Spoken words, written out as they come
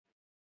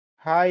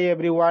Hi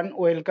everyone,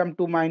 welcome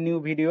to my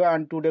new video,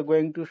 and today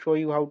going to show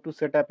you how to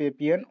set up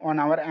APN on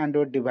our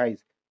Android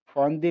device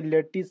on the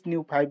latest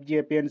new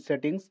 5G APN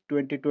settings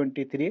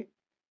 2023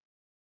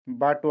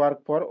 but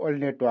work for all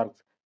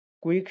networks.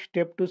 Quick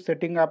step to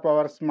setting up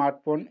our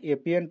smartphone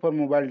APN for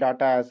mobile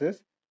data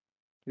access.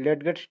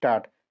 Let's get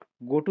started.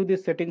 Go to the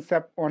settings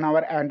app on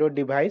our Android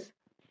device.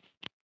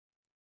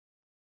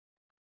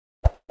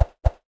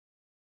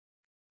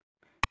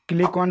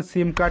 Click on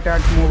SIM card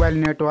and mobile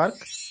network.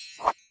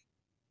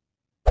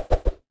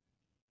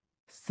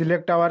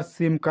 Select our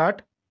SIM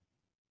card.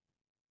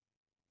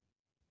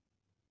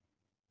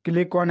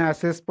 Click on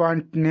access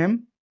point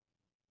name.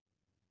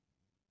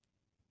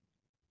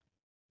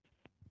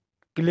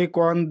 Click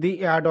on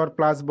the add or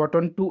plus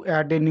button to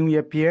add a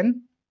new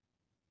APN.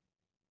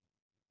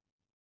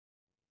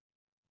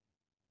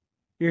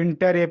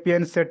 Enter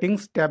APN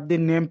settings, tap the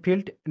name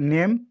field,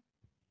 name.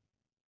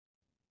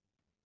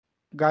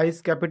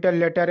 Guys, capital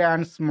letter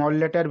and small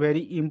letter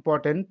very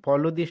important.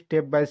 Follow the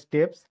step by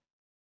steps.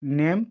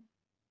 Name.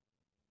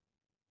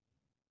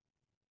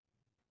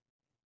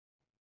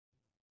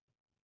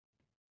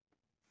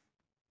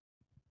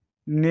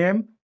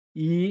 Name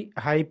E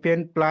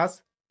hyphen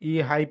plus,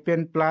 E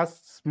hyphen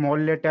plus, small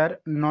letter,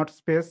 not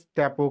space,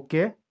 tap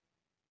OK.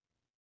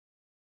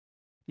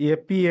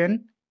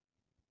 APN.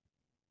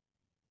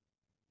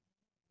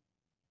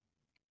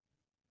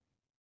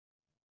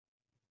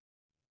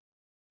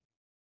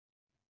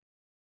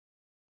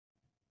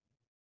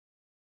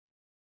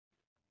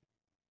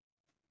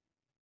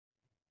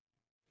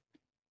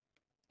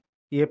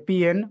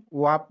 APN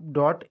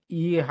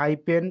wap.e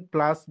hyphen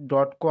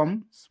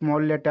plus.com,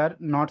 small letter,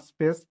 not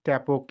space,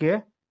 tap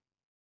OK.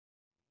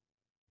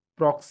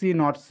 Proxy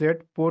not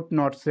set, port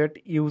not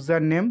set,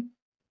 username.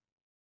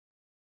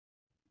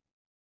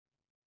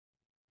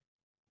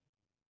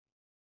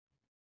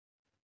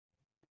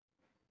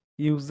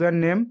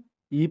 Username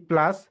E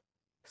plus,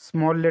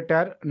 small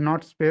letter,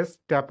 not space,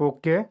 tap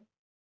OK.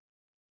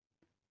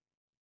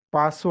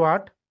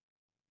 Password.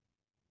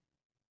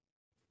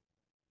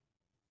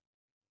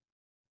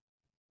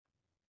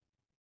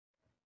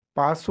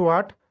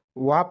 Password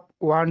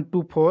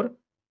WAP124,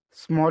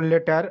 small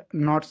letter,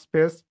 not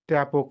space,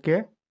 tap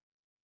OK.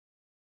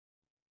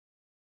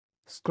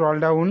 Scroll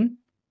down.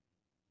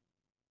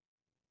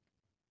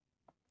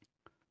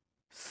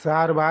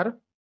 Server.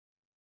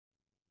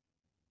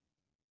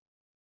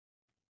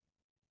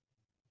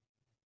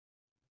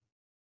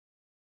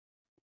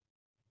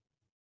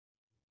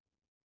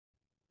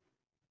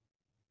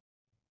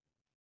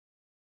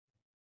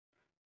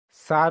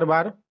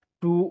 Server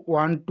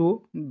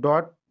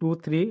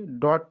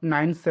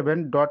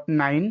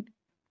 212.23.97.9,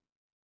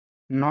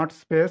 not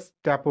space,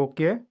 tap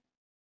OK.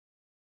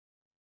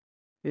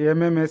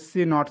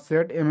 MMSC not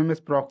set,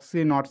 MMS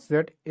proxy not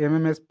set,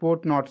 MMS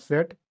port not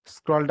set.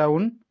 Scroll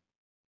down.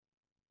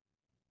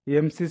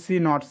 MCC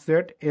not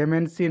set,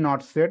 MNC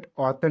not set,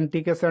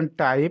 authentication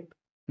type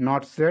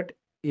not set,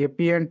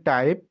 APN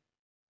type.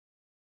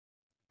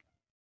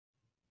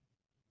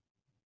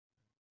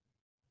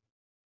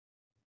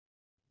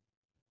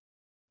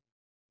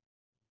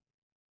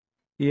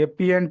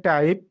 APN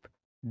type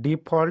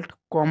default,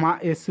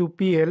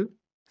 SUPL,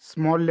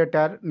 small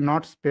letter,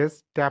 not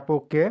space, tap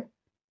OK.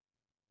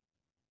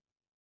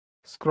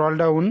 Scroll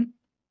down.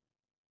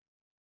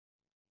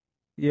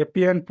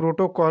 APN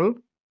protocol,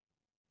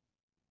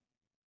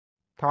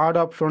 third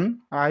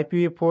option,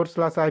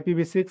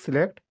 IPv4/IPv6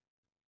 select.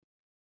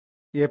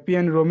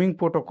 APN roaming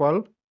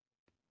protocol,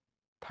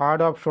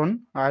 third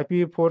option,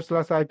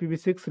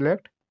 IPv4/IPv6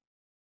 select.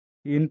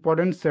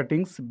 Important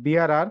settings,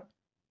 BRR,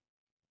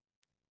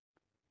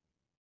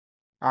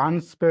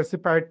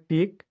 unspecified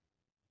tick,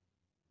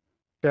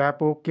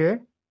 tap OK.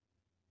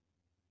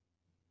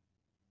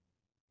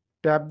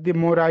 Tap the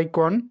more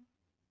icon,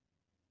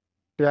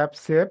 tap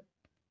save.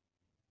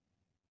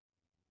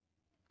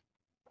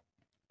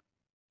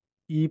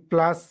 E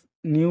plus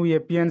new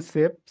APN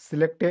save,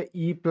 select a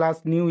E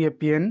plus new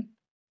APN.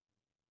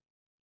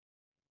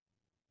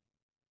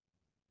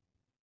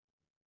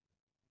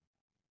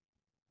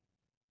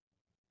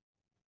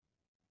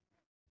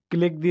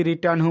 Click the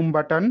return home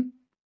button.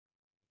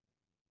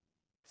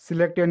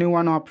 Select any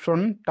one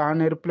option,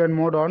 turn airplane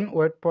mode on,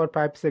 wait for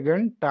 5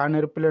 seconds, turn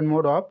airplane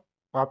mode off.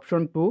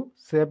 Option 2,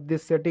 save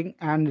this setting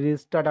and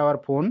restart our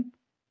phone.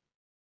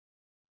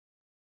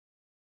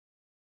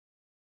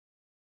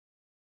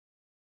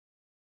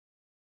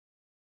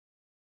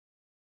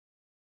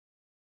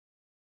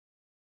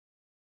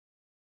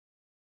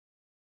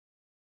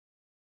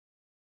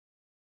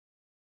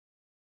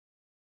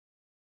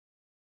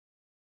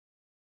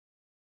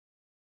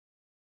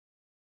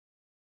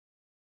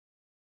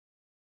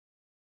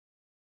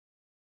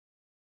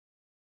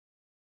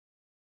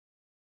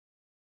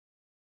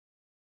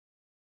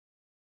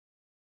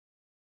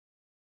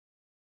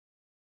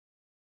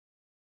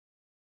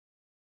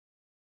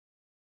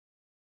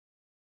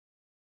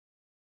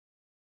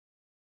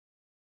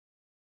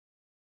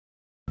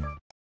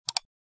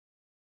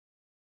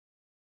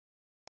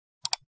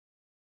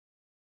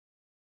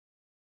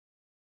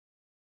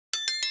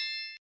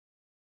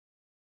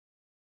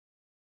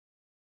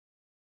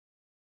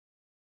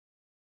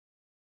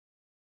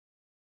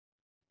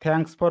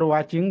 Thanks for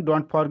watching.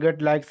 Don't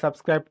forget like,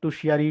 subscribe to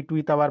share it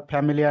with our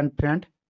family and friend.